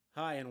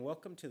Hi, and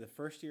welcome to the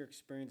First Year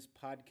Experience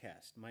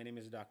podcast. My name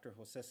is Dr.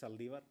 Jose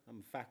Saldivar. I'm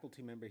a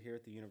faculty member here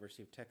at the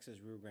University of Texas,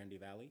 Rio Grande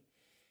Valley.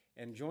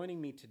 And joining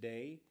me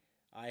today,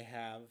 I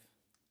have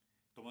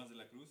Tomas de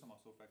la Cruz. I'm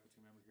also a faculty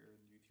member here in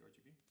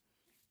UTRGV.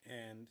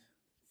 And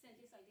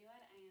Cynthia Saldivar.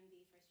 I am the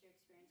First Year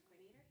Experience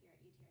Coordinator here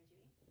at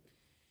UTRGV.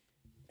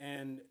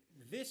 And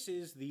this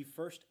is the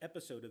first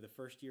episode of the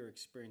First Year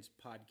Experience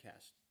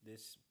podcast.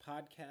 This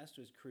podcast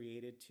was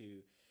created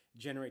to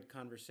generate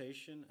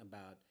conversation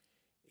about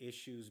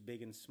issues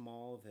big and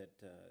small that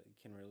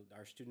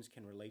our students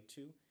can relate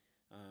to.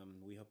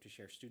 We hope to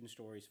share student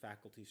stories,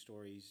 faculty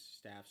stories,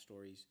 staff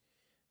stories,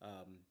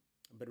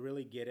 but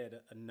really get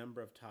at a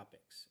number of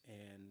topics.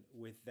 And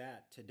with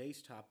that,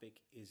 today's topic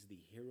is the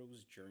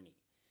hero's journey.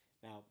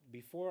 Now,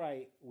 before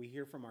we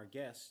hear from our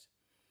guests,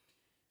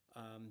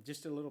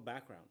 just a little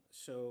background.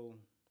 So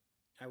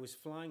I was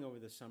flying over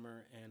the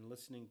summer and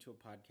listening to a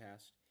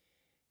podcast,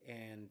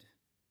 and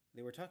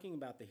they were talking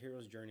about the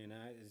hero's journey, and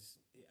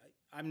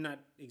I'm not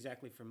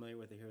exactly familiar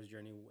with the hero's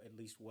journey, at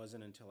least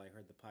wasn't until I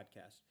heard the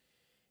podcast.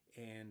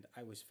 And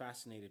I was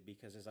fascinated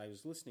because as I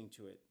was listening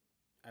to it,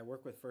 I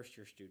work with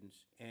first-year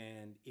students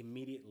and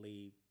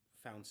immediately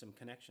found some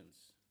connections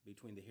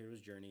between the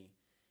hero's journey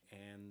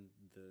and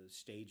the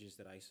stages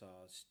that I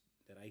saw,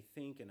 that I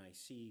think and I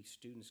see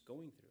students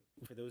going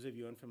through. For those of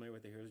you unfamiliar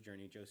with the hero's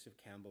journey, Joseph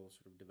Campbell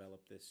sort of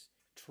developed this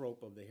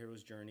trope of the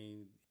hero's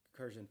journey.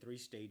 Occurs in three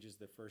stages,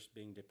 the first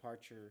being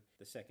departure,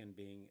 the second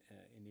being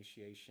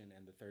initiation,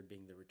 and the third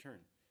being the return.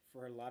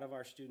 For a lot of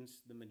our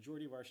students, the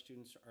majority of our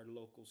students are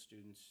local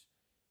students.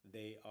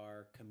 They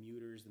are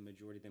commuters, the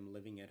majority of them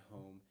living at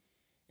home.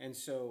 And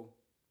so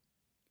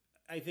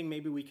I think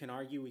maybe we can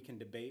argue, we can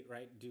debate,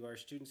 right? Do our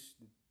students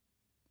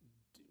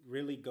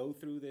really go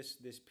through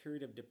this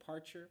period of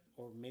departure?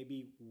 Or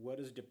maybe what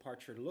does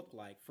departure look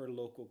like for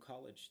local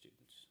college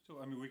students? So,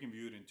 we can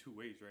view it in two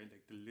ways, right?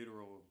 Like the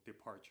literal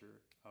departure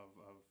of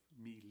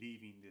me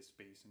leaving this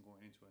space and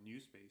going into a new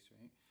space,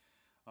 right?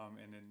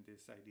 And then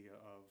this idea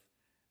of,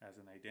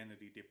 as an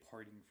identity,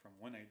 departing from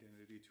one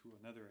identity to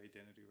another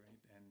identity, right?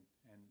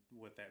 And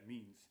what that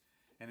means.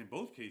 And in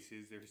both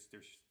cases, there's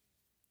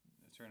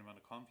a certain amount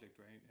of conflict,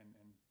 right? And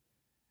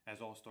as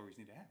all stories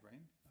need to have,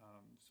 right?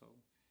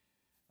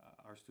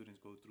 Our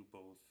students go through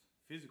both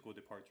physical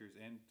departures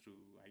and through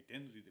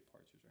identity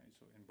departures, right?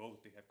 So in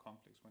both, they have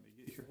conflicts when they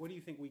get here. What do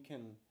you think we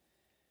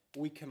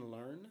can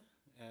learn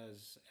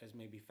as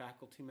maybe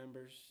faculty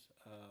members,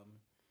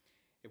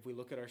 if we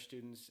look at our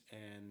students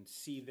and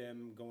see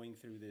them going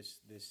through this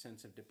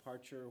sense of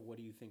departure? What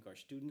do you think our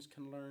students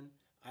can learn?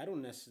 I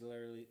don't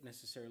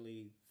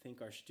necessarily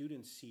think our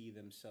students see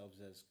themselves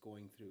as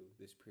going through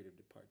this period of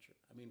departure.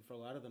 I mean, for a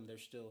lot of them, they're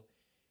still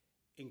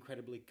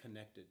incredibly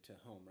connected to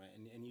home, right?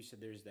 And you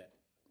said there's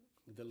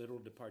the literal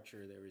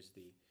departure, there is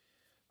the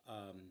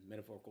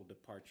metaphorical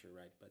departure,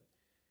 right? But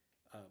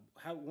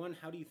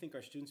how do you think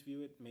our students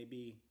view it?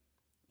 Maybe,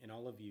 and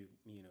all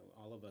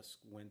of us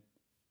went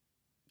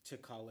to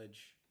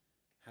college.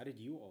 How did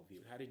you all view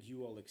it? How did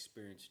you all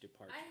experience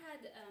departure? I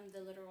had the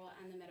literal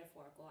and the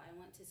metaphorical. I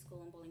went to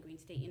school in Bowling Green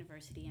State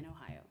University in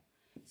Ohio.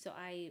 So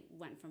I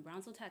went from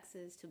Brownsville,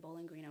 Texas to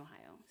Bowling Green,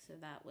 Ohio. So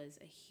that was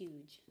a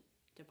huge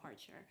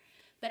departure.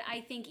 But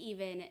I think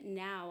even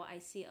now I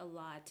see a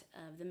lot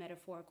of the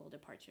metaphorical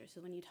departure.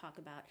 So when you talk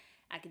about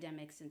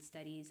academics and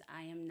studies,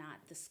 I am not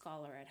the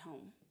scholar at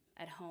home.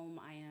 At home,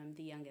 I am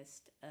the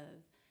youngest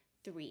of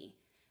three.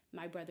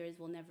 My brothers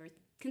will never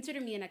consider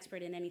me an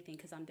expert in anything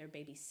because I'm their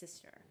baby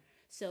sister.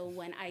 So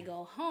when I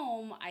go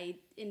home, I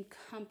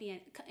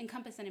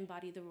encompass and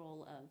embody the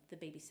role of the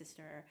baby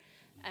sister.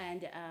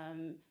 And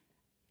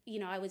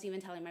I was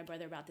even telling my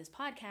brother about this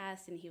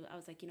podcast, and I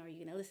was like, are you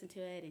going to listen to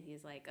it? And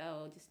he's like,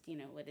 oh, just,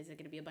 what is it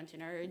going to be, a bunch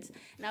of nerds?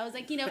 And I was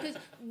like, because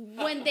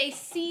when they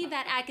see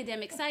that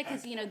academic side,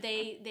 because,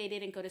 they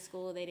didn't go to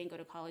school, they didn't go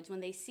to college. When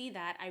they see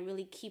that, I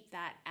really keep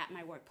that at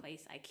my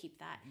workplace. I keep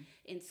that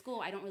in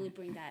school. I don't really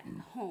bring that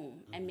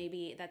home, and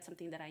maybe that's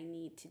something that I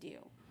need to do.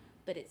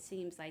 But it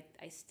seems like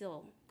I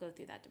still go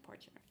through that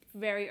departure.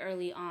 Very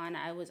early on,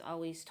 I was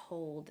always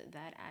told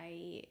that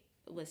I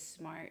was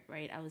smart,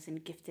 right? I was in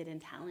gifted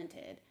and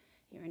talented.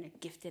 You're in a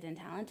gifted and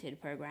talented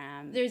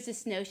program. There's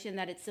this notion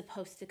that it's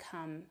supposed to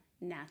come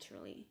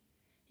naturally.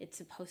 It's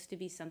supposed to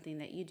be something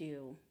that you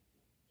do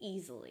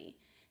easily.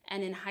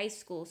 And in high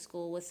school,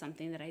 school was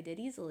something that I did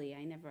easily.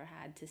 I never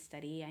had to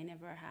study.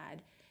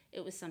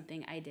 It was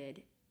something I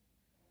did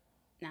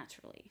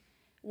naturally.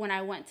 When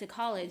I went to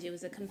college, it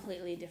was a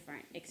completely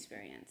different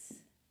experience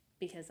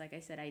because, like I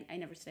said, I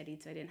never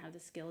studied, so I didn't have the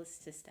skills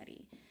to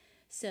study.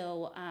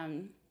 So,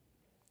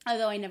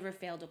 although I never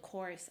failed a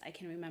course, I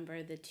can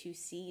remember the 2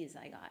 C's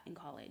I got in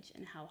college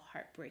and how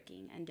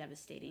heartbreaking and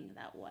devastating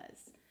that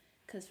was.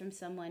 Because from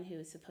someone who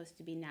is supposed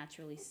to be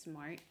naturally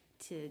smart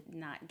to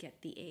not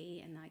get the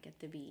A and not get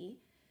the B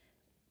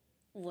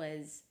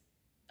was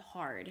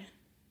hard.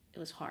 It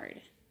was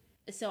hard.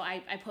 So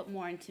I put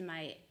more into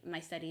my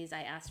studies.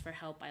 I asked for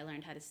help. I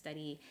learned how to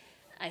study.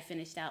 I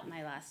finished out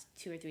my last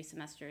 2 or 3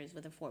 semesters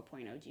with a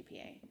 4.0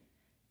 GPA.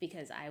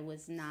 because I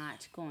was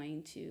not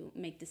going to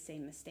make the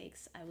same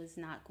mistakes. I was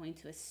not going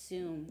to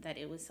assume that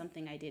it was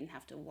something I didn't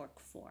have to work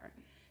for.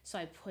 So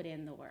I put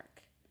in the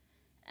work.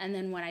 And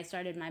then when I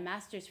started my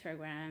master's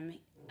program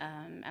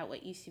at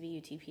what used to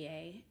be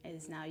UTPA,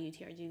 is now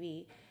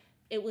UTRGV,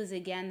 it was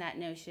again that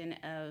notion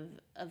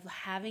of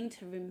having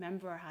to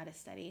remember how to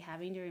study,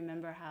 having to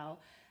remember how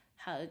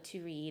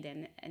to read,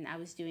 and I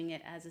was doing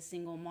it as a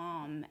single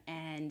mom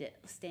and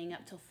staying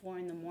up till 4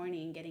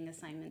 a.m, getting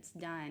assignments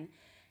done,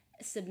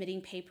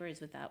 submitting papers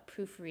without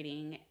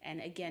proofreading,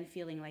 and again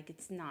feeling like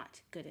it's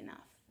not good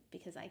enough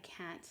because I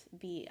can't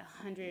be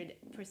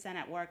 100%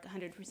 at work,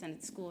 100%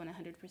 at school, and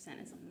 100%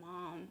 as a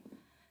mom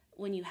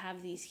when you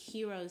have these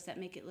heroes that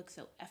make it look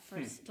so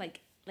effortless,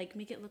 like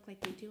make it look like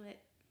they do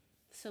it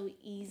so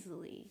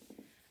easily.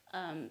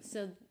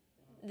 So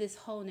this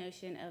whole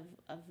notion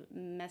of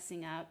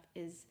messing up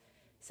is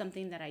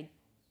something that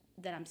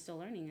I'm still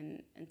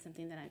learning, and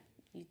something that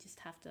you just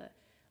have to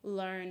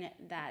learn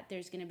that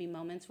there's going to be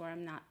moments where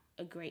I'm not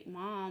a great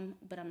mom,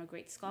 but I'm a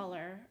great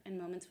scholar, and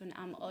moments when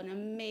I'm an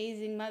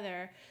amazing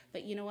mother,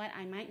 but you know what?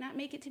 I might not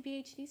make it to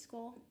PhD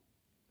school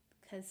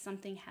because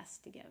something has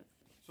to give.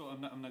 So I'm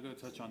not going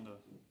to touch on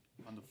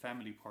the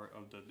family part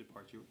of the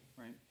departure,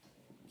 right?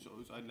 So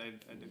I'd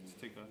like to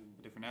take a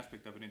different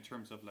aspect of it in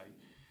terms of like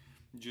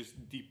just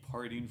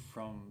departing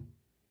from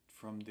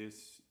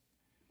this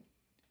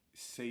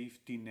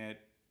safety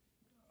net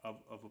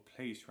of a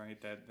place,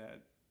 right?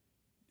 That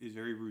is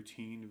very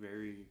routine,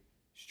 very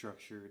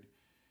structured.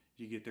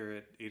 You get there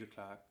at 8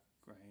 o'clock,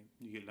 right?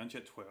 You get lunch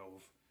at 12.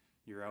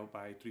 You're out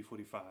by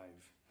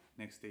 3:45.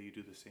 Next day you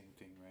do the same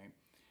thing, right?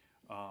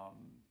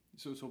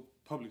 So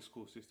public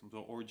school systems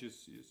or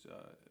just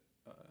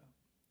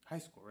high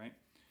school, right?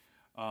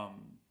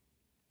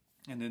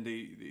 And then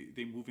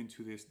they move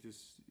into this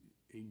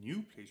a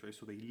new place, right?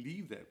 So they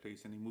leave that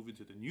place and they move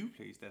into the new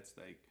place. That's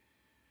like,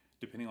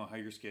 depending on how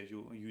you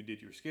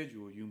did your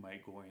schedule, you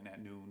might go in at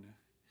noon,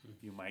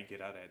 you might get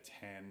out at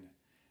 10,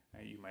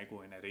 right? You might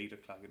go in at 8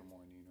 o'clock in the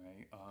morning,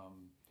 right?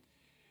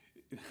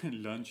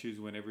 Lunch is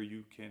whenever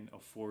you can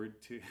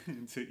afford to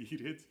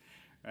eat it,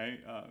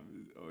 right?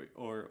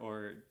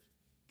 Or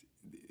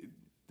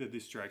the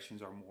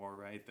distractions are more,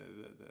 right?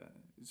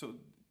 So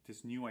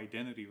this new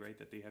identity, right,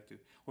 that they have to,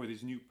 or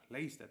this new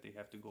place that they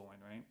have to go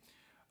in, right?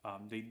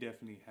 They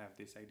definitely have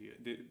this idea.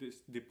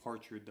 This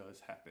departure does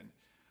happen,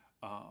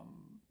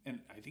 and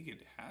I think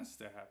it has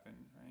to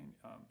happen, right?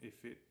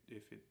 If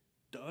it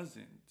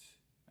doesn't,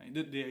 right?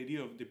 The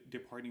idea of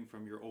departing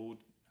from your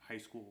old high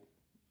school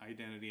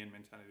identity and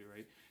mentality,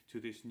 right, to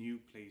this new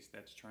place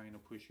that's trying to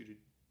push you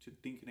to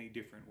think in a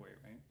different way,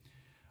 right?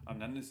 I'm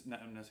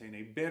not saying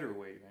a better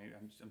way, right?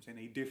 I'm saying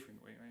a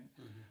different way, right?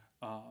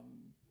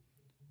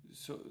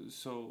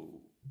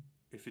 So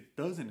if it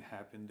doesn't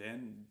happen,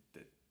 then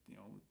that, you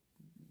know,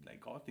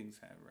 like all things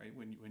have, right?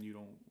 When you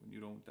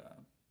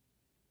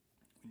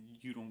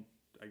don't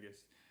I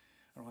guess,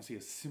 I don't want to say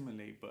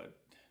assimilate, but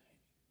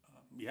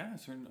a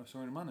certain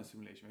amount of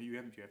assimilation, right? You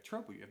have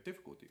trouble, you have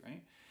difficulty,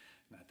 right?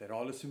 Not that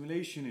all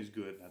assimilation is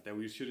good, not that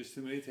we should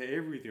assimilate to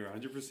everything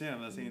 100%.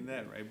 I'm not saying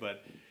that, right?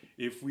 But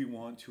if we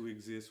want to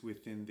exist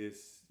within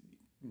this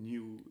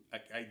new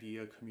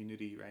idea,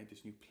 community, right,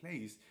 this new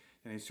place,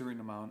 then a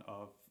certain amount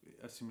of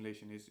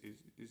assimilation is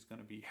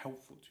going to be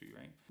helpful to you,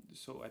 right?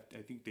 So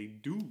I think they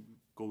do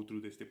go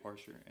through this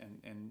departure,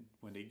 and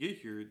when they get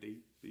here,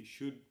 they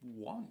should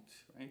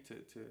want, right,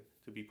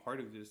 to be part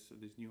of this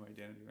new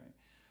identity, right?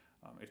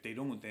 If they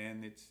don't,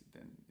 then it's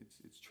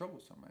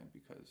troublesome, right?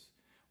 Because,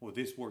 well,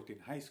 this worked in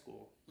high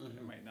school,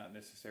 it might not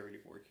necessarily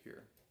work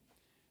here.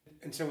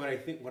 And so what I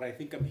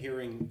think I'm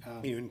hearing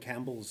in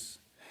Campbell's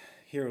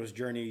hero's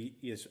journey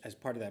is, as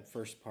part of that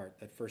first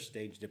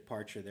stage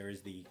departure, there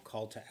is the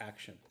call to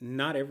action.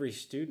 Not every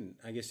student,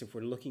 I guess if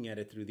we're looking at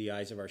it through the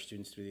eyes of our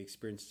students, through the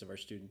experiences of our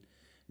student,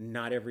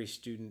 not every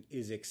student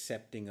is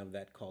accepting of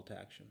that call to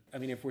action. I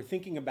mean, if we're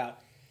thinking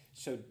about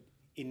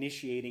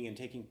initiating and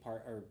taking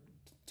part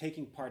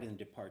in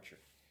departure,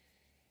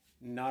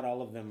 not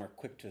all of them are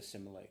quick to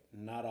assimilate.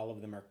 Not all of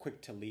them are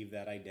quick to leave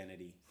that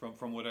identity.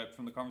 From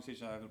the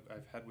conversation I've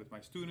had with my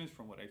students,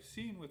 from what I've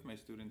seen with my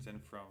students,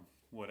 and from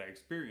what I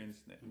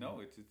experienced, no,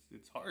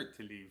 it's hard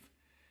to leave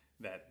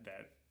that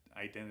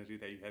identity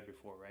that you had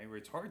before, right? Where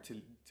it's hard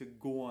to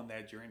go on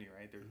that journey,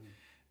 right?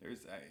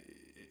 There's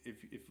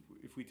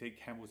if we take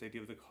Campbell's idea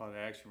of the call to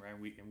action, right,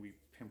 and we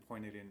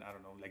pinpoint it in, I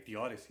don't know, like the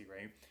Odyssey,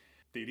 right?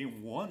 They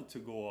didn't want to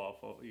go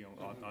off of,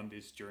 on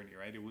this journey,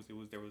 right?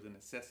 There was a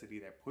necessity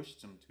that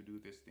pushed them to do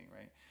this thing,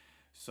 right?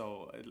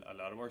 So a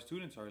lot of our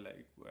students are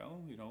like,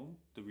 well,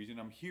 the reason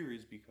I'm here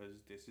is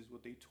because this is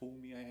what they told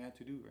me I had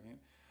to do, right?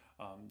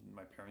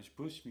 My parents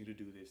pushed me to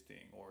do this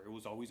thing, or it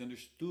was always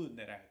understood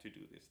that I had to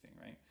do this thing,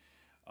 right?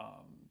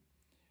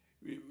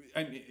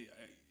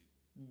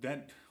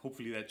 That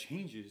hopefully that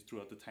changes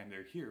throughout the time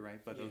they're here,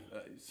 right? But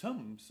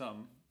some.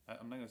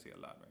 I'm not going to say a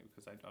lot, right,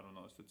 because I don't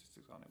know the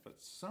statistics on it, but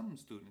some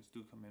students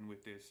do come in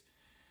with this,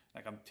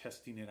 like, I'm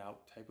testing it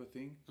out type of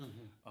thing.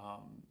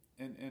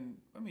 And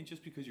I mean,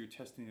 just because you're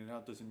testing it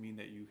out doesn't mean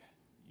that you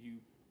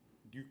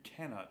you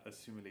cannot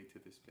assimilate to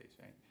this place,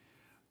 right?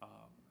 I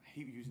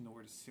hate using the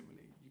word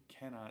assimilate. You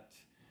cannot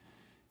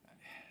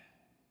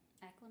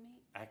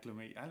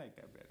acclimate. I like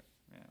that better.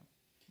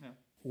 Yeah.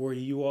 Were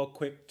you all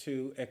quick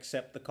to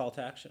accept the call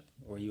to action?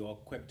 Were you all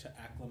quick to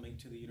acclimate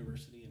to the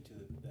university and to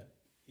that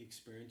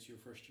experience your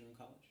first year in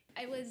college?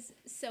 I was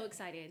so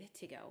excited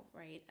to go,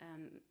 right?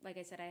 Like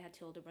I said, I had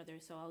two older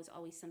brothers, so I was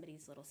always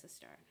somebody's little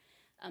sister.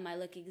 I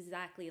look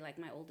exactly like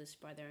my oldest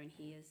brother, and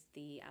he is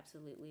the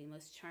absolutely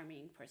most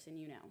charming person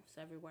you know.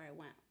 So everywhere I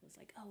went, it was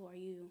like, oh, are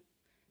you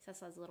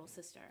Cesla's little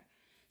sister?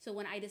 So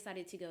when I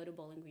decided to go to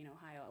Bowling Green,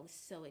 Ohio, I was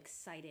so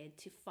excited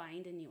to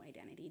find a new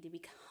identity, to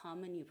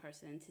become a new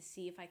person, to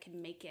see if I could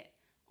make it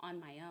on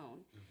my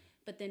own.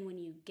 But then when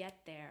you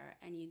get there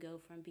and you go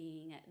from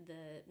being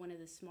one of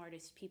the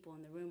smartest people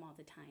in the room all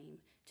the time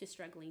to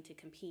struggling to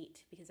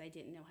compete because I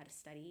didn't know how to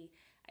study,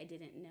 I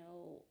didn't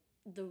know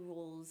the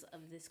rules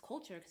of this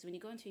culture, because when you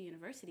go into a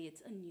university,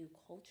 it's a new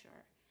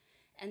culture.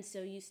 And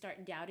so you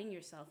start doubting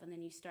yourself, and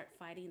then you start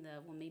fighting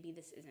well, maybe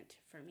this isn't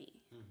for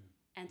me.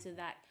 And so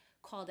that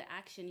call to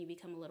action, you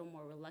become a little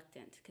more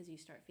reluctant because you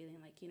start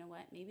feeling like, you know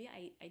what, maybe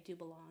I do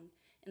belong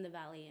in the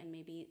Valley, and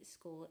maybe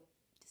school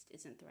just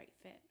isn't the right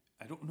fit.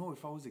 I don't know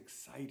if I was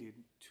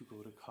excited to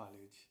go to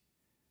college.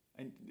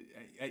 I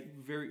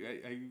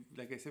very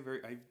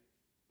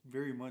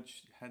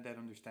much had that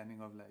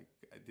understanding of like,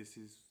 this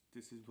is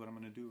what I'm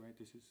gonna do, right?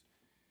 This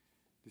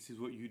is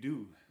what you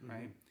do,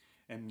 right?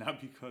 And not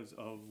because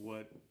of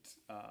what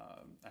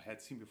I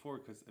had seen before,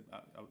 because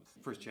I was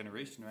first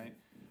generation, right?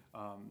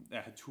 I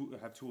have two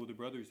older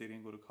brothers. They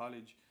didn't go to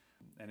college,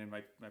 and then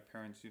my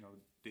parents,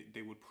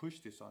 they would push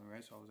this on me,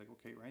 right? So I was like,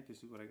 okay, right,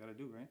 this is what I got to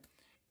do, right?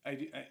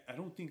 I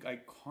don't think I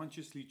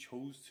consciously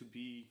chose to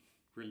be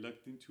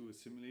reluctant to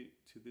assimilate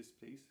to this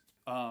place.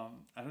 I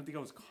don't think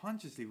I was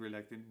consciously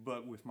reluctant,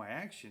 but with my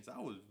actions, I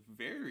was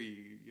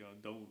very, you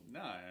know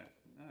what I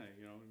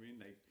mean?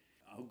 Like,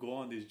 I'll go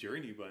on this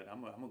journey, but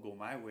I'm gonna go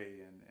my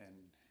way and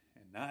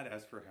not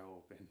ask for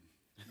help, and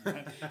you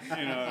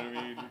know what I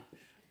mean?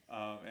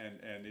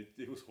 And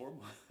it was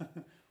horrible.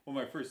 Well,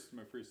 my first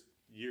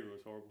year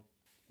was horrible.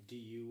 Do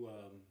you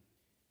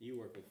you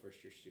work with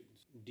first year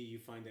students? Do you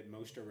find that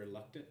most are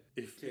reluctant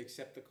to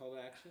accept the call to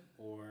action,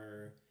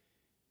 or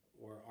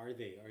are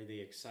they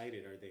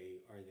excited? Are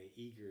they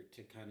eager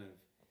to kind of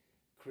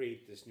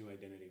create this new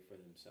identity for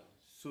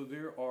themselves? So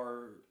there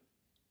are,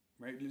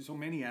 right, so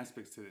many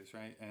aspects to this,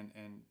 right? And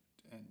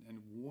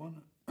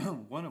one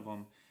of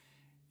them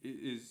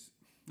is,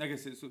 like I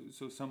said,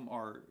 so some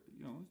are,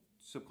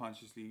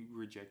 subconsciously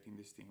rejecting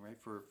this thing, right,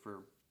 for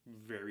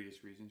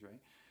various reasons,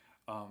 right?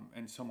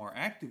 And some are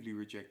actively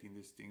rejecting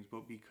these things,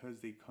 but because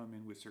they come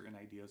in with certain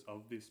ideas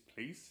of this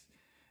place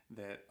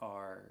that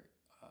are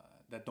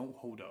that don't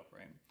hold up,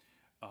 right?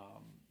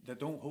 That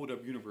don't hold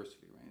up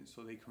universally, right?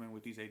 So they come in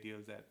with these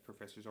ideas that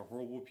professors are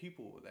horrible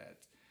people,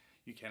 that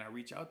you cannot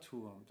reach out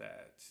to them,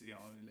 that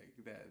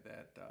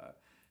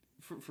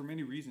for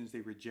many reasons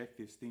they reject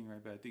this thing,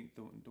 right? But I think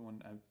the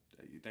one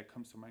that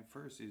comes to mind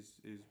first is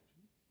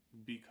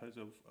because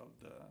of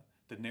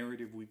the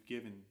narrative we've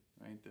given,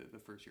 right? The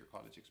first year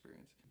college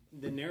experience.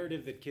 The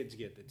narrative that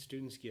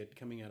students get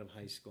coming out of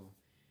high school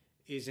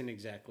isn't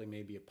exactly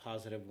maybe a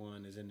positive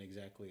one, isn't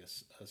exactly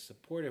a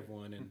supportive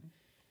one,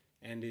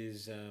 and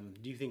is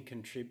do you think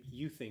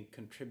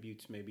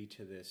contributes maybe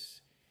to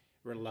this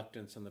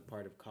reluctance on the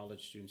part of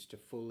college students to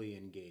fully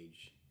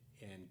engage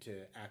and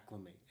to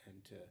acclimate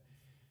and to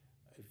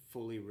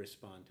fully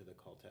respond to the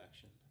call to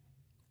action?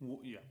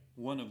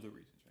 One of the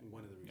reasons. Right?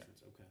 One of the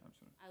reasons, yeah. Okay.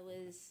 Absolutely. I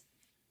was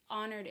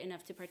honored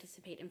enough to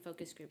participate in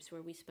focus groups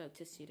where we spoke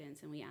to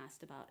students and we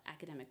asked about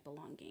academic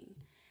belonging,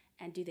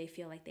 and do they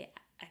feel like they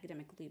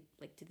academically,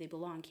 like, do they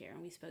belong here?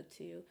 And we spoke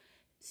to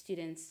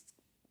students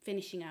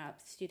finishing up,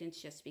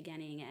 students just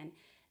beginning, and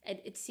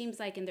it seems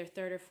like in their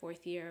third or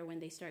fourth year, when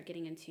they start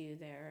getting into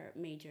their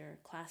major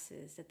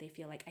classes, that they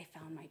feel like, I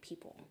found my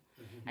people.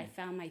 Mm-hmm. I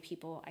found my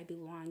people. I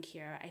belong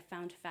here. I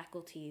found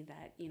faculty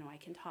that, I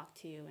can talk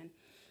to.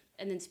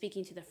 And then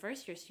speaking to the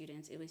first year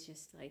students, it was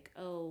just like,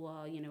 oh,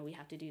 well, we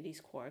have to do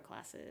these core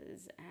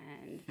classes,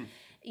 and,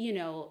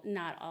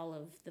 not all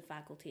of the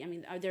faculty. I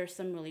mean, there are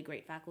some really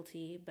great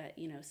faculty, but,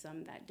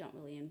 some that don't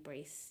really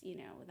embrace,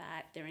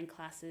 that they're in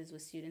classes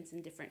with students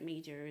in different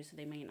majors. So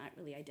they may not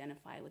really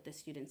identify with the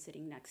student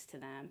sitting next to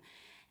them.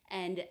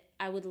 And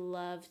I would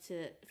love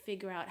to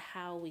figure out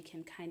how we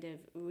can kind of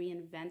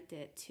reinvent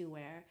it to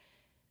where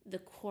the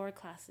core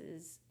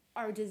classes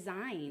are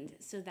designed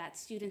so that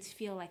students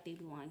feel like they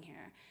belong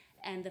here.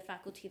 And the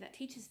faculty that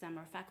teaches them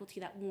are faculty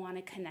that want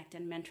to connect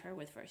and mentor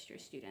with first year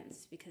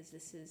students, because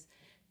this is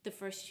the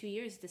first 2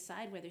 years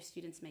decide whether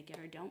students make it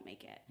or don't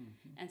make it.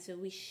 Mm-hmm. And so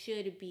we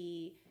should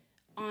be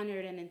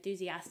honored and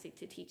enthusiastic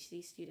to teach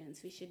these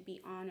students. We should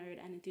be honored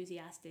and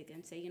enthusiastic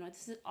and say,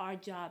 this is our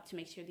job to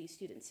make sure these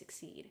students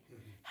succeed.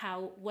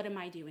 Mm-hmm. What am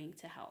I doing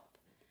to help?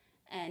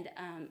 And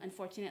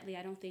unfortunately,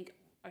 I don't think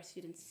our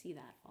students see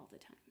that all the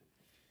time.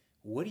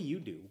 What do you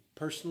do?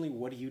 Personally,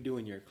 what do you do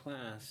in your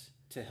class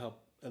to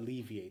help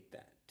alleviate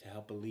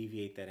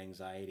that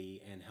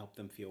anxiety and help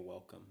them feel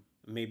welcome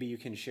Maybe you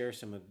can share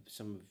some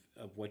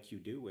of what you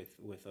do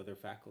with other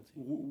faculty.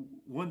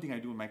 One thing I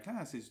do in my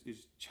class is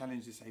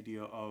challenge this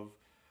idea of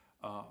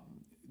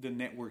the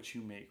networks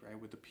you make, right,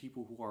 with the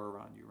people who are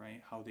around you,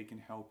 right, how they can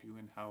help you,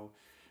 and how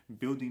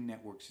building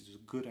networks is a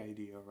good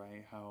idea,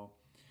 right, how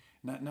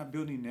not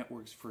building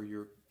networks for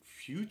your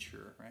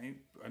future, right,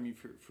 I mean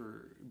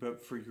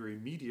but for your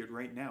immediate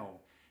right now.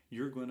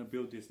 You're going to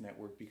build this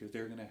network because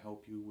they're going to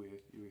help you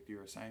with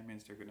your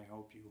assignments. They're going to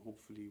help you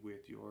hopefully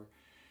with your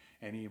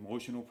any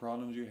emotional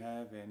problems you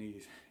have, any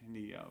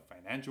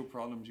financial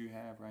problems you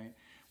have, right?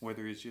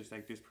 Whether it's just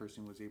like this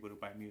person was able to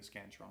buy me a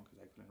Scantron because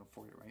I couldn't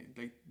afford it, right?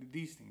 Like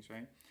these things,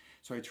 right?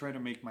 So I try to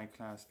make my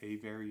class a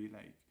very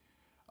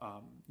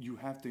you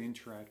have to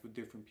interact with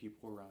different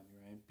people around you,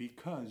 right?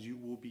 Because you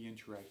will be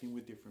interacting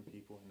with different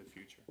people in the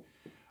future,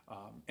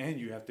 and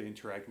you have to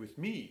interact with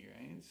me,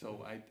 right?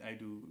 So I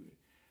do.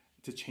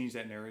 To change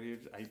that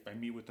narrative, I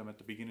meet with them at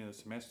the beginning of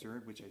the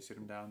semester, which I sit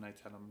them down and I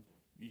tell them,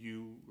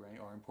 you, right,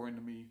 are important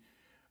to me.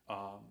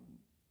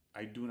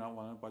 I do not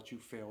want to watch you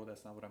fail.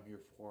 That's not what I'm here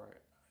for.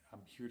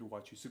 I'm here to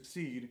watch you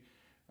succeed,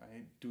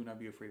 right? Do not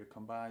be afraid to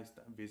come by,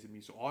 visit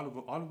me. So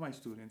all of my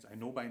students, I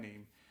know by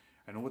name.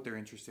 I know what they're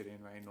interested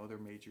in, right? I know their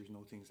majors,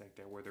 know things like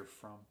that, where they're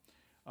from.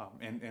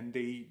 And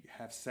they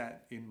have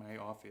sat in my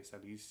office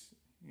at least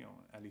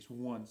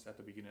once at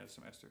the beginning of the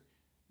semester.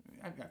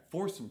 I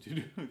forced them to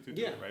do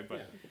it, right?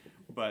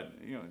 But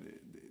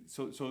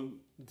so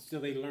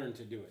they learn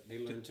to do it. They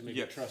learn to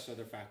maybe trust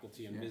other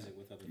faculty and visit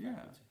with other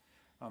faculty.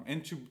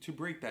 And to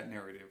break that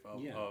narrative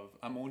of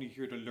I'm only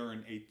here to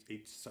learn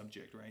a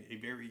subject, right? A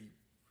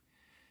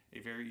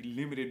very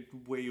limited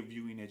way of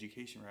viewing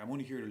education, right? I'm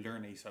only here to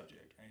learn a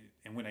subject, right?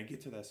 And when I get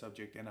to that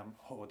subject, then I'm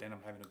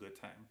having a good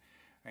time,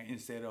 right?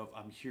 Instead of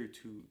I'm here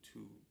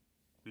to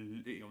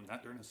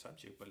not learn a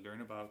subject, but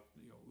learn about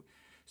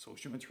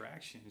social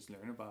interactions,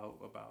 learn about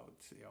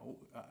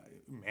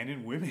men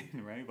and women,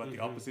 right? About the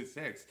opposite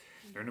sex,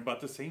 learn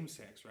about the same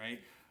sex, right?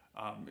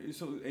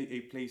 So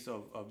a place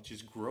of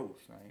just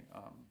growth, right?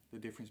 The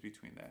difference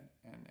between that,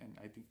 and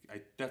I think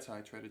that's how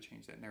I try to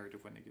change that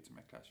narrative when they get to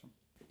my classroom.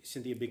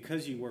 Cynthia,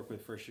 because you work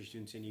with first year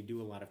students and you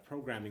do a lot of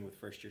programming with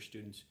first year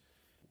students,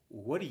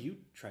 what do you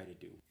try to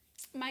do?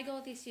 My goal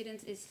with these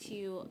students is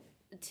to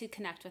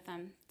connect with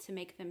them, to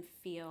make them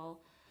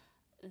feel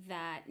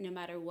that no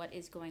matter what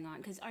is going on,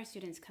 because our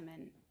students come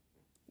in,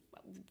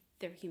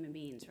 they're human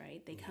beings,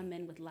 right? They come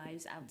in with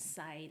lives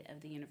outside of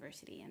the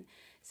university, and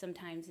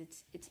sometimes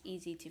it's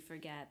easy to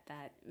forget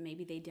that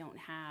maybe they don't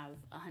have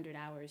 100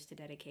 hours to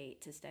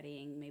dedicate to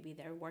studying. Maybe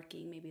they're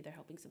working, maybe they're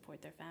helping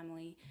support their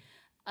family.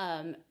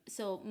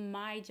 So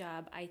my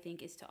job, I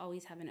think, is to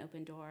always have an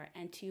open door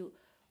and to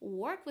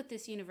work with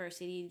this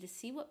university to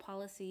see what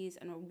policies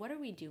and what are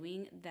we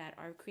doing that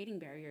are creating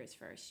barriers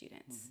for our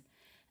students.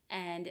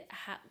 And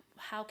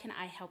how can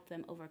I help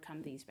them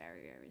overcome these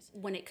barriers?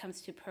 When it comes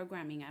to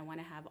programming, I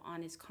want to have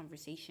honest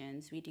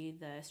conversations. We do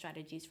the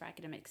strategies for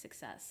academic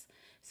success.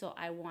 So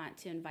I want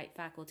to invite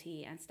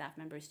faculty and staff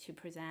members to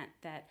present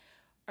that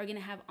are going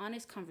to have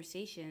honest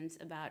conversations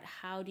about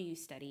how do you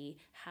study,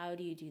 how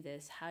do you do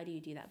this, how do you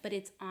do that. But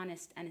it's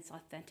honest and it's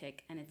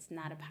authentic and it's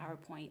not a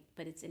PowerPoint,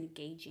 but it's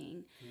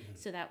engaging.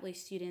 So that way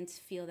students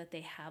feel that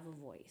they have a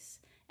voice.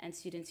 And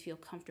students feel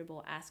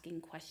comfortable asking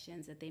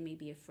questions that they may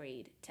be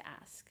afraid to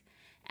ask.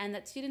 And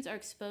that students are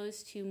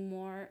exposed to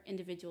more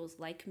individuals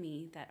like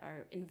me that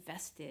are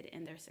invested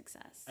in their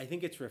success. I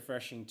think it's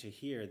refreshing to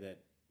hear that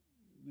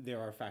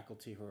there are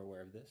faculty who are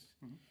aware of this.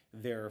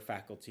 There are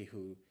faculty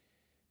who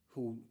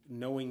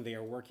knowing they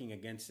are working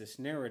against this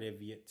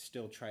narrative, yet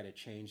still try to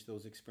change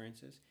those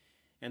experiences.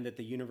 And that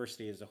the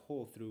university as a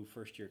whole, through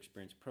first-year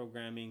experience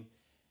programming,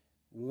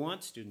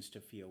 want students to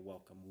feel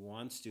welcome,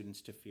 want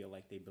students to feel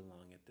like they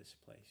belong at this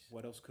place.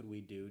 What else could we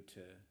do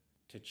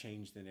to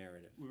change the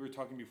narrative? We were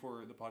talking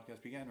before the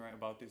podcast began, right,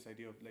 about this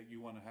idea of like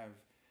you want to have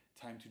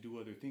time to do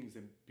other things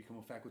than become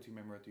a faculty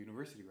member at the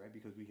university, right?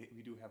 Because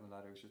we do have a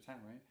lot of extra time,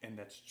 right? And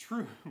that's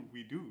true,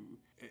 we do.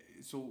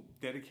 So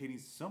dedicating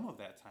some of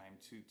that time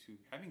to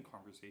having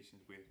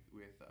conversations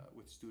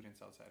with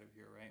students outside of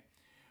here, right?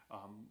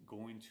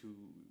 Going to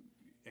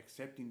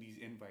accepting these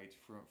invites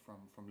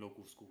from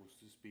local schools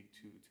to speak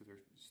to their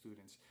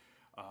students,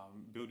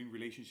 building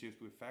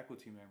relationships with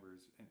faculty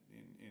members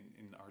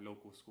in our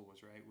local schools,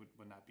 right,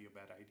 would not be a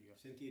bad idea.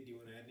 Cynthia, do you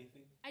want to add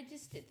anything? I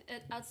just,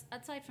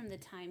 outside from the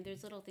time,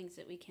 there's little things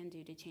that we can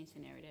do to change the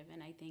narrative,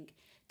 and I think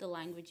the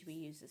language we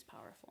use is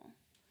powerful.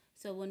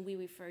 So when we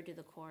refer to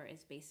the core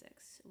as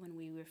basics, when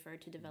we refer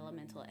to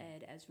developmental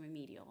ed as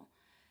remedial,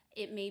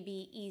 it may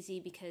be easy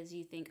because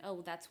you think,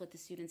 oh, that's what the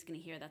student's going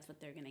to hear, that's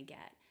what they're going to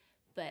get.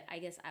 But I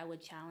guess I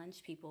would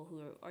challenge people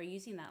who are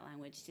using that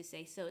language to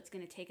say, so it's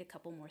going to take a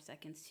couple more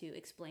seconds to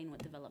explain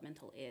what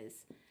developmental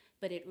is,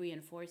 but it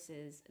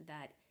reinforces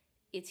that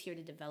it's here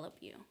to develop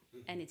you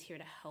and it's here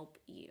to help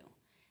you.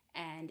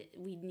 And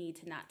we need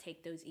to not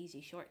take those easy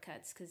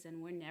shortcuts because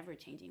then we're never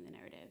changing the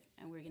narrative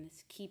and we're going to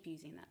keep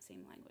using that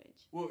same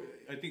language. Well,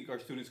 I think our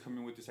students come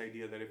in with this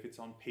idea that if it's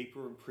on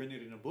paper and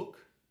printed in a book,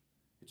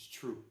 it's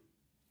true.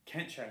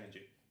 Can't challenge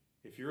it.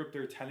 if you're up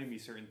there telling me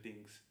certain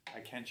things, I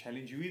can't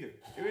challenge you either.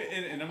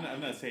 And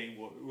I'm not saying,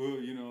 well,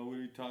 you know, what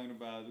are you talking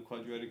about? The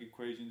quadratic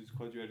equation is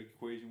quadratic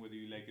equation, whether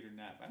you like it or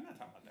not. I'm not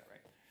talking about that,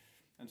 right?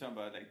 I'm talking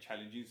about like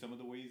challenging some of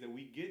the ways that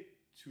we get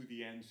to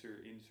the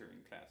answer in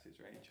certain classes,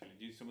 right?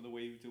 Challenging some of the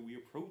ways that we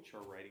approach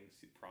our writing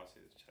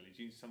process,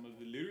 challenging some of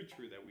the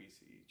literature that we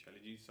see,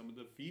 challenging some of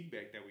the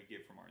feedback that we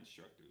get from our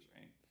instructors,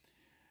 right?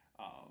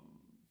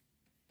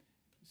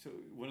 So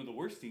one of the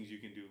worst things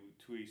you can do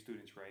to a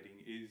student's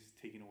writing is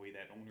taking away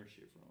that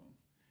ownership from them.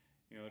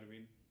 You know what I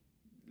mean?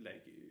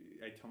 Like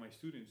I tell my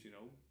students, you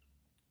know,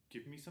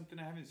 give me something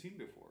I haven't seen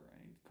before,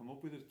 right? Come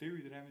up with a theory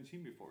that I haven't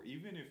seen before.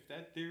 Even if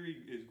that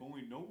theory is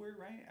going nowhere,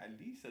 right?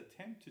 At least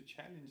attempt to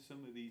challenge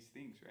some of these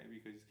things, right?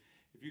 Because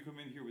if you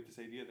come in here with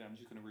this idea that I'm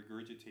just going to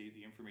regurgitate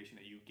the information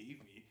that you gave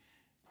me,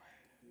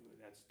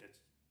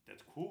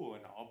 that's cool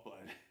and all,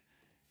 but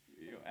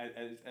you know,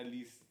 at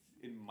least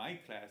in my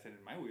class and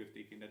in my way of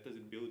thinking, that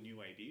doesn't build new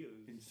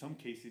ideas. In some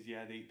cases,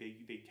 yeah, they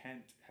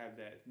can't have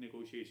that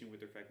negotiation with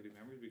their faculty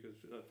members because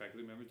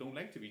faculty members don't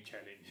like to be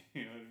challenged.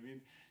 You know what I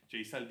mean?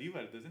 Jay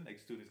Saldivar doesn't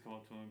like students come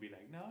up to him and be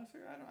like, "No,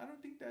 sir, I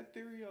don't think that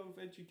theory of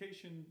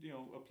education, you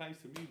know,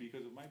 applies to me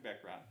because of my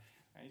background."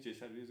 Right? Jay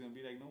Saldivar's gonna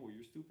be like, "No, well,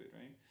 you're stupid,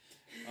 right?"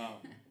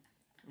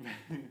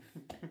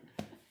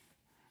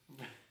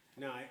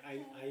 No,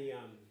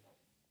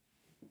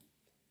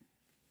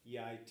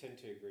 yeah, I tend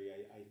to agree.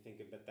 I think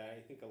about that.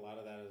 I think a lot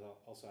of that is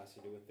also has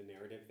to do with the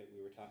narrative that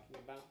we were talking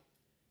about.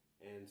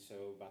 And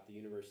so about the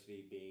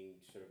university being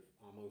sort of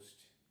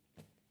almost,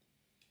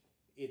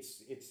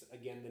 it's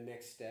again the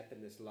next step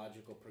in this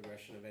logical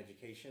progression of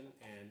education,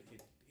 and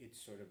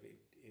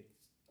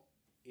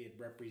it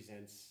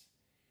represents,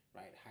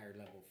 right, higher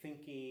level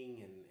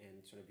thinking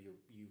and sort of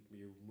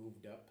you're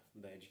moved up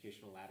the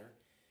educational ladder,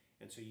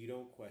 and so you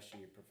don't question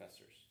your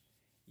professors,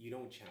 you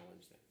don't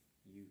challenge them.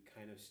 You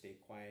kind of stay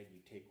quiet,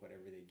 you take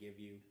whatever they give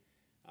you.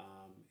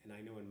 And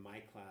I know in my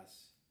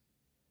class,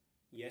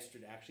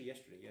 yesterday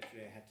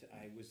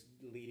I was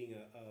leading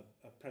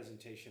a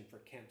presentation for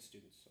Kent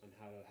students on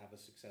how to have a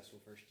successful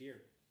first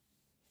year.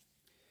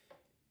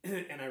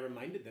 And I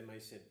reminded them, I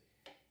said,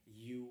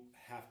 you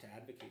have to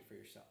advocate for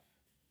yourself.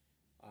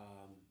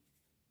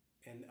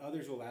 And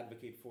others will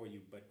advocate for you,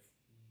 but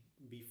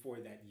before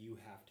that, you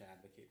have to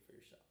advocate for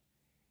yourself.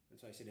 And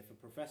so I said, if a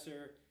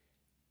professor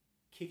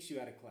kicks you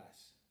out of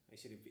class, I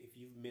said, if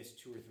you've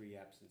missed 2 or 3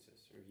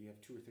 absences, or you have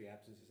 2 or 3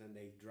 absences and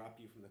they drop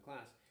you from the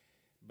class,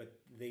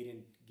 but they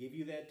didn't give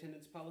you that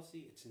attendance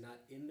policy, it's not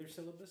in their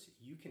syllabus,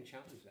 you can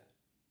challenge that.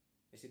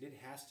 I said, it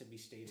has to be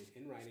stated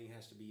in writing, it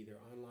has to be either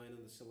online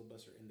on the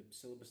syllabus or in the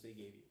syllabus they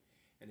gave you.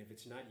 And if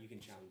it's not, you can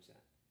challenge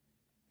that.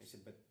 I said,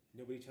 but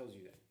nobody tells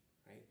you that,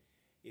 right?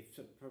 If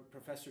a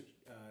professor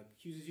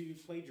accuses you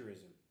of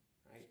plagiarism,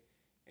 right,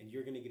 and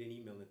you're going to get an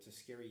email, it's a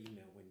scary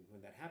email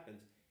when that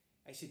happens,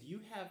 I said, you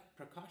have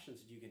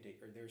precautions that you can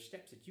take, or there are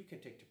steps that you can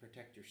take to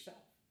protect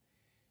yourself,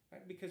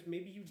 right? Because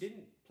maybe you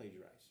didn't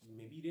plagiarize,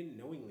 maybe you didn't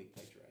knowingly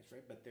plagiarize,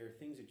 right? But there are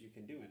things that you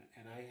can do,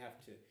 and I have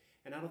to,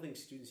 and I don't think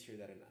students hear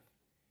that enough,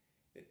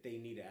 that they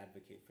need to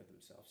advocate for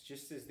themselves,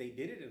 just as they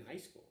did it in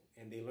high school,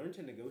 and they learned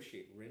to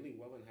negotiate really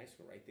well in high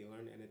school, right? They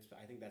learned, and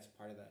I think that's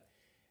part of that,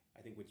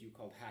 I think what you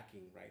called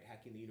hacking, right?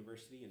 Hacking the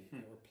university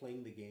or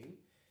playing the game.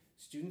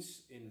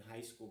 Students in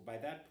high school, by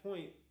that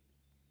point,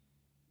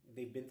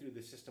 they've been through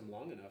the system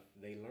long enough,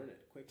 they learn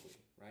it quickly,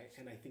 right?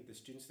 And I think the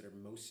students that are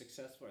most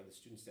successful are the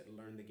students that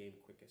learn the game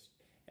quickest.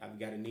 I've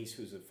got a niece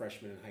who's a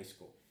freshman in high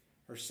school.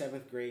 Her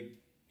 7th grade,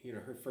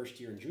 her first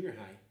year in junior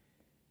high,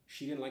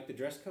 she didn't like the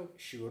dress code.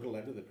 She wrote a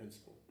letter to the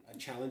principal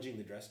challenging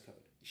the dress code.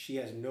 She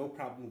has no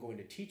problem going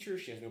to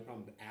teachers. She has no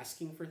problem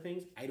asking for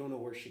things. I don't know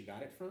where she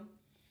got it from,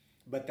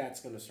 but that's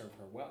going to serve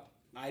her well.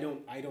 I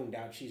don't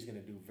doubt she's going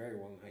to do very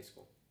well in high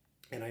school.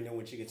 And I know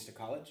when she gets to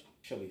college,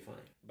 she'll be fine.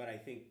 But I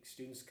think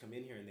students come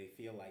in here and they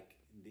feel like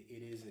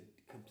it is a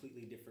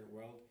completely different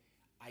world.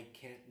 I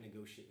can't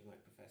negotiate with my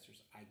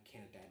professors. I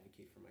can't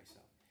advocate for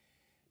myself.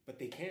 But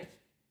they can,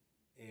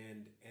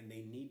 and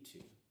they need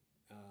to.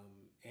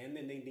 And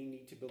then they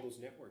need to build those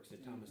networks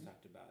that Thomas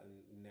talked about,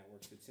 and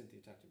networks that Cynthia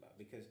talked about.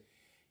 Because,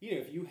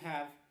 if you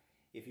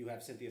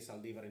have Cynthia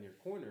Saldivar in your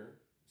corner,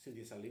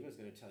 Cynthia Saldivar is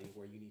going to tell you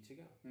where you need to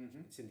go.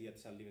 Mm-hmm. Cynthia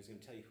Saldivar is going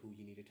to tell you who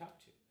you need to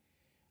talk to.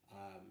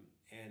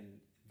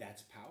 And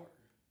that's power.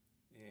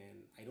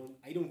 And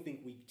I don't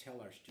think we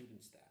tell our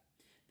students that.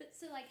 But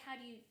so like, how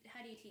do you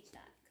teach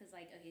that? Because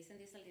like, okay,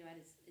 Cynthia Saldivar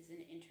is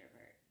an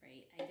introvert,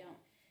 right? I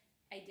don't,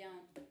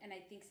 and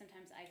I think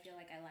sometimes I feel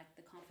like I lack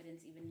the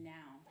confidence even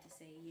now to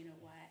say, you know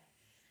what,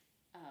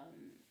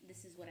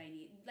 this is what I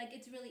need. Like,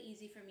 it's really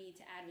easy for me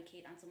to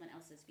advocate on someone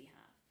else's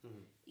behalf,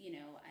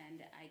 and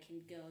I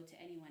can go to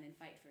anyone and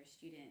fight for a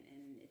student,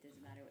 and it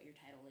doesn't matter what your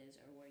title is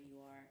or where you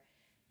are.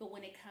 But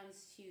when it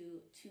comes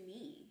to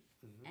me,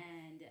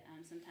 and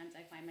sometimes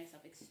I find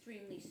myself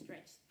extremely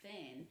stretched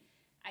thin,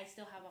 I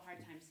still have a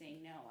hard time saying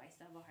no. I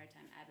still have a hard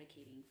time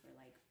advocating for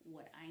like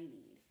what I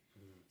need.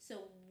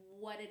 So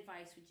what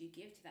advice would you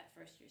give to that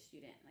first year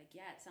student? Like,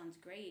 yeah, it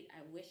sounds great. I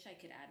wish I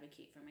could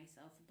advocate for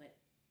myself, but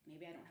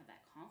maybe I don't have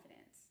that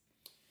confidence.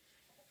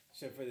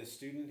 So for the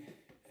student,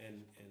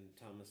 and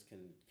Thomas can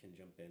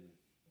jump in,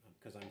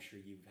 because I'm sure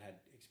you've had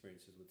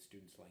experiences with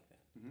students like that.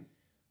 Mm-hmm.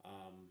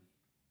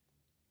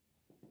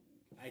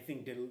 I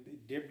think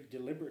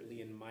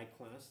deliberately in my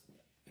class,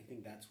 I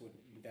think that's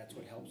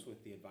what helps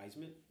with the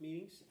advisement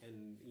meetings,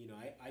 and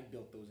I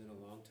built those in a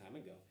long time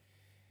ago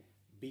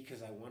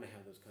because I want to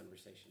have those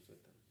conversations with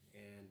them,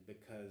 and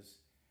because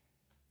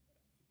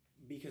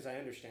I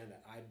understand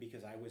that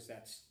because I was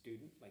that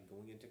student, like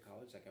going into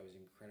college, like I was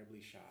incredibly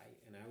shy,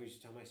 and I always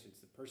tell my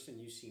students, the person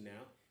you see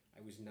now,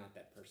 I was not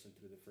that person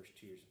through the first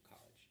 2 years of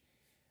college.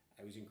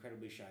 I was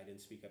incredibly shy, I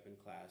didn't speak up in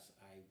class,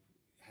 I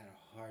had a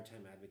hard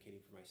time advocating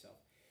for myself,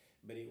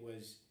 but it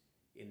was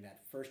in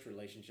that first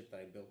relationship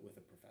that I built with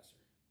a professor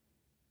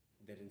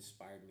that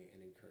inspired me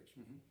and encouraged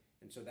me.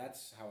 Mm-hmm. And so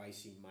that's how I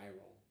see my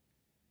role.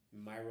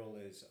 My role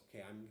is,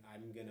 okay,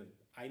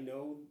 I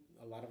know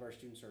a lot of our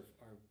students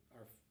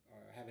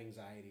have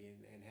anxiety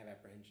and have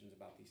apprehensions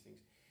about these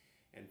things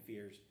and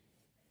fears.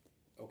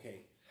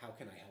 Okay, how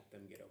can I help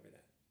them get over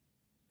that?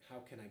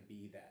 How can I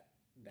be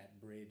that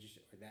bridge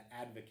or that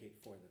advocate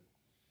for them?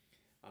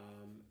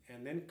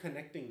 And then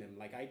connecting them,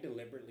 like I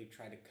deliberately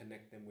try to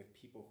connect them with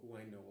people who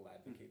I know will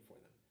advocate for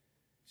them.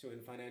 So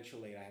in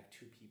financial aid, I have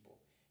 2 people.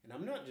 And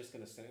I'm not just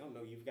going to say, oh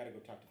no, you've got to go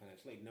talk to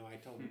financial aid. No, I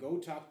tell them, go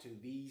talk to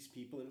these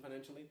people in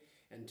financial aid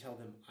and tell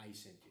them I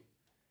sent you.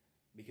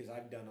 Because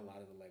I've done a lot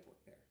of the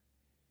legwork there.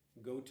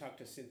 Go talk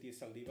to Cynthia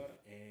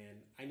Saldivar, and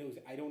I know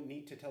I don't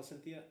need to tell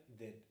Cynthia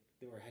that,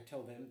 or I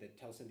tell them that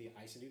tell Cynthia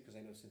I sent you, because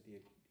I know Cynthia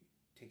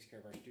takes care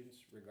of our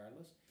students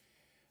regardless.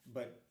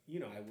 But,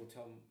 I will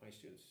tell my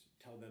students,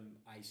 tell them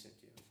I sent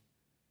you.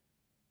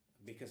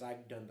 Because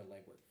I've done the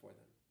legwork for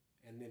them.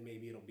 And then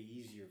maybe it'll be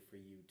easier for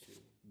you to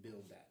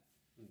build that,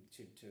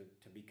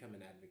 to become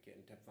an advocate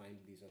and to find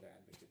these other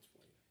advocates for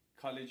you.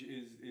 College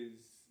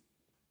is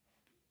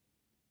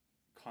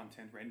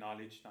content, right?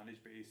 Knowledge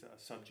based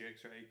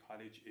subjects, right?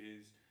 College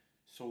is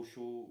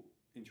social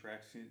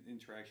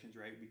interactions,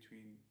 right,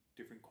 between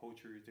different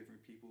cultures,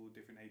 different people,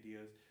 different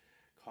ideas.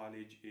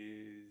 College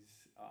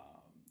is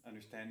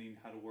understanding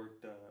how to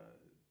work the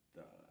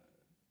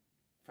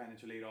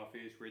financial aid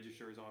office,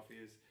 registrar's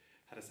office,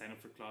 how to sign up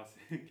for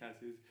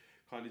classes.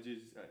 College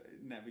is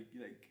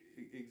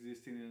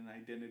existing in an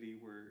identity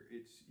where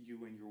it's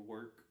you and your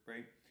work,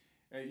 right?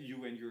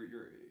 You and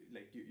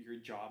your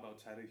job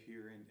outside of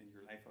here, and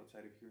your life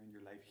outside of here, and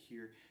your life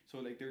here. So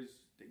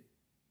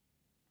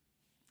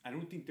I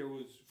don't think there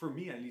was, for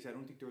me at least, I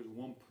don't think there was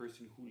one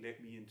person who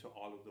let me into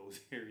all of those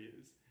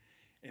areas,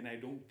 and I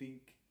don't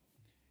think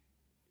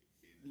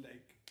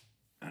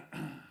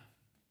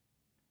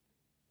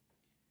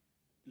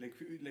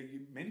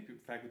many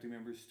people, faculty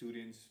members,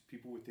 students,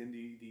 people within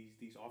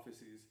these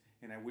offices,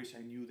 and I wish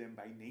I knew them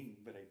by name,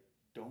 but I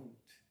don't,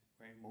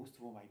 right? Most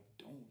of them I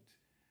don't,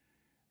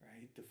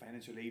 right? The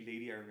financial aid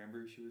lady, I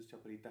remember, she was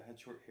chaparita, had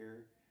short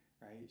hair,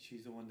 right?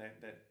 She's the one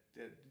that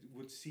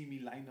would see me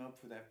line up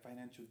for that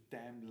financial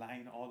damn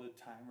line all the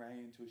time, right?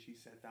 Until she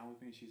sat down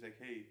with me and she's like,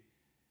 hey,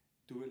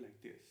 do it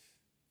like this.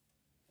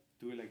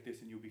 Do it like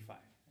this and you'll be fine,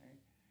 right?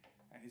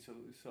 And so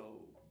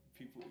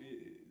people,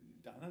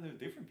 they're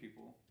different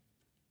people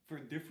for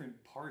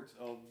different parts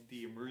of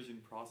the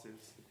immersion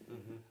process.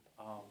 Mm-hmm.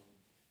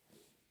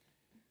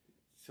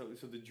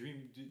 So the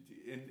dream,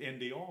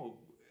 and they all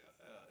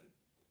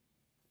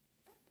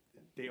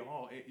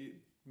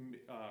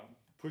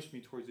push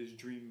me towards this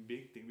dream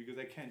big thing, because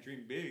I can't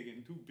dream big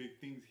and do big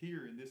things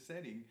here in this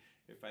setting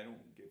if I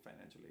don't get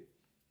financial aid,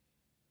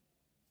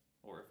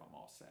 or if I'm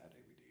all sad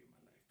every day of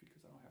my life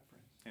because I don't have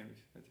friends.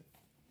 Anyways, that's it.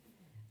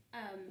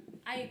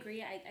 I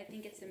agree. I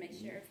think it's a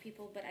mixture of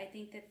people, but I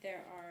think that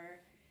there are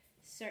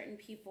certain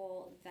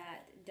people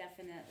that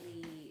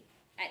definitely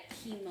at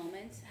key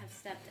moments have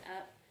stepped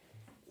up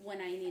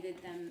when I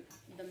needed them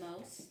the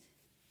most.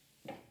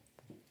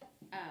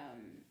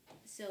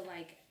 So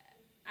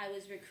I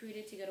was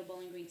recruited to go to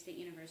Bowling Green State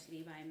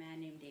University by a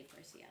man named Dave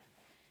Garcia,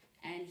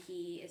 and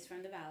he is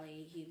from the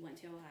Valley. He went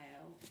to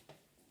Ohio,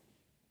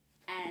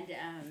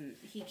 and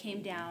he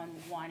came down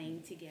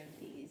wanting to give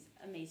these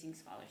amazing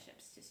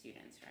scholarships to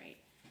students, right?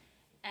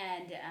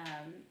 And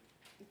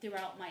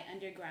throughout my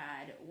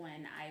undergrad,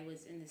 when I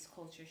was in this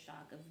culture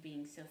shock of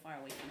being so far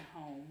away from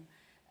home,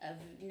 of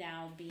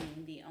now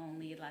being the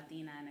only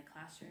Latina in a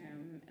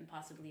classroom and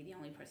possibly the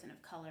only person of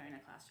color in a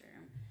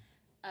classroom,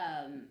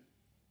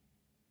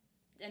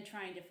 and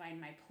trying to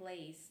find my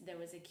place, there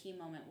was a key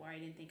moment where I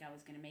didn't think I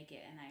was going to make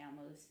it, and I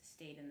almost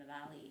stayed in the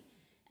Valley.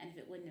 And if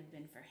it wouldn't have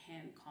been for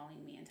him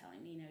calling me and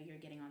telling me,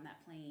 you're getting on that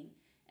plane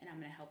and I'm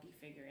going to help you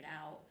figure it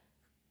out,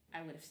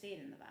 I would have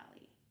stayed in the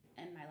Valley,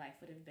 and my life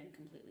would have been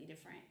completely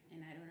different.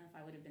 And I don't know if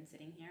I would have been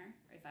sitting here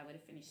or if I would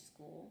have finished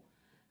school.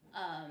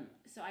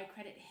 So I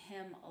credit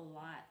him a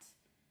lot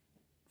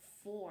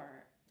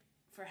for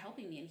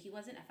helping me. And he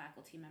wasn't a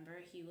faculty member,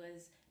 he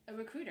was a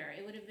recruiter.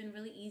 It would have been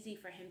really easy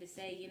for him to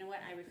say, you know what,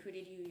 I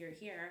recruited you, you're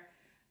here,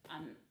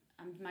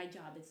 my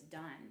job is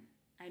done,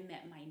 I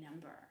met my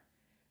number.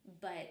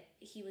 But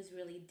he was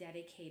really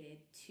dedicated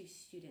to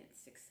student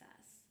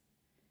success.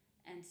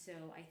 And so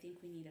I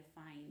think we need to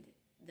find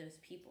those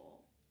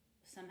people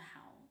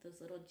somehow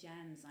those little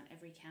gems on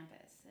every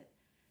campus that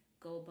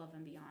go above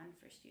and beyond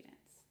for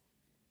students.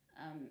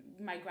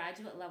 My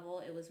graduate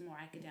level, it was more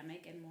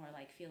academic and more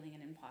like feeling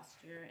an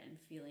imposter and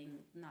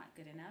feeling not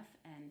good enough.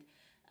 And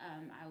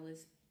I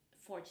was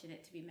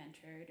fortunate to be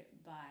mentored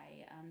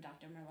by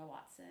Dr. Merla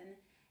Watson,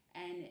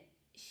 and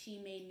she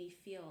made me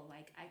feel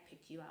like I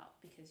picked you out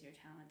because you're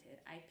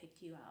talented. I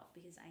picked you out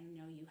because I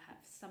know you have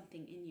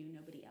something in you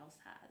nobody else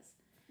has.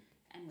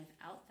 And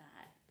without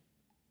that,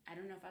 I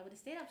don't know if I would have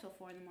stayed up till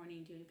 4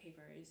 a.m. doing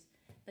papers,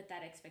 but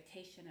that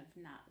expectation of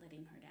not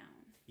letting her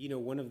down. You know,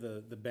 one of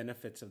the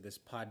benefits of this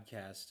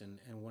podcast and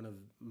one of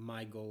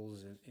my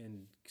goals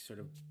in sort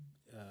of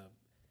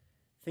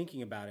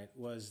thinking about it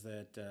was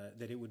that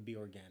it would be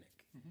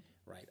organic,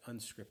 right?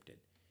 Unscripted.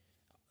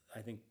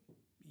 I think,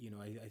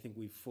 I think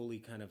we fully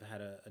kind of had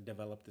to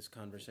develop this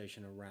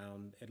conversation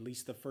around at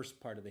least the first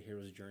part of the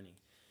hero's journey.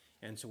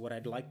 And so what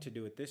I'd like to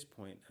do at this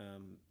point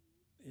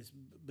is,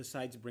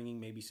 besides bringing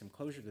maybe some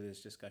closure to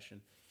this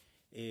discussion,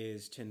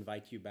 is to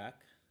invite you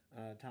back,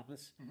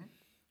 Thomas.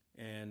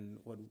 And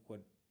what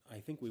I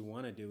think we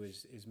want to do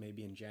is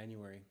maybe in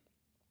January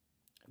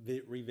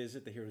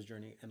revisit the hero's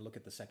journey and look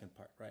at the second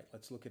part, right?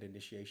 Let's look at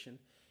initiation.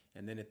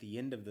 And then at the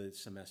end of the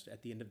semester,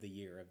 at the end of the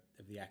year,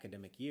 of the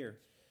academic year,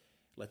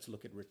 let's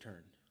look at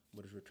return.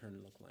 What does return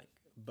look like?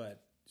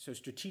 But so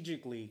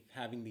strategically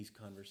having these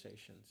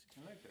conversations.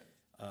 I like that.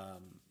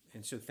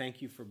 And so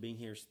thank you for being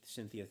here,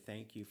 Cynthia.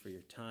 Thank you for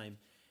your time.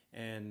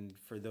 And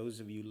for those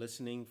of you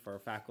listening, for our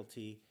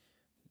faculty,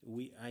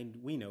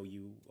 we know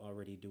you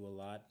already do a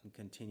lot and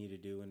continue to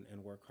do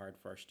and work hard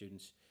for our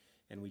students.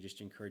 And we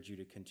just encourage you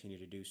to continue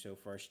to do so.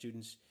 For our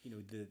students,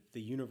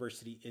 the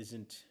university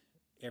isn't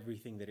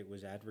everything that it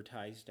was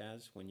advertised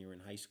as when you were in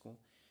high school.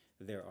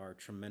 There are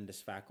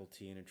tremendous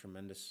faculty and a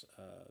tremendous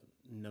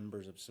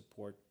numbers of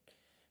support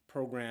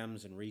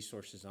programs and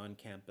resources on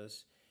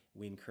campus.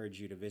 We encourage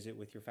you to visit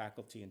with your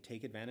faculty and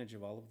take advantage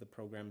of all of the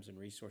programs and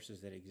resources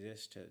that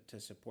exist to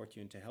support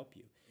you and to help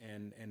you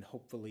and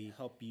hopefully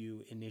help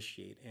you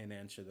initiate and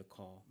answer the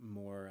call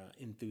more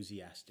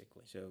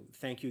enthusiastically. So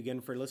thank you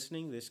again for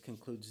listening. This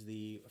concludes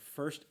the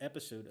first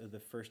episode of the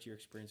First Year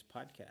Experience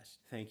podcast.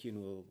 Thank you,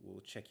 and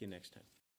we'll check you next time.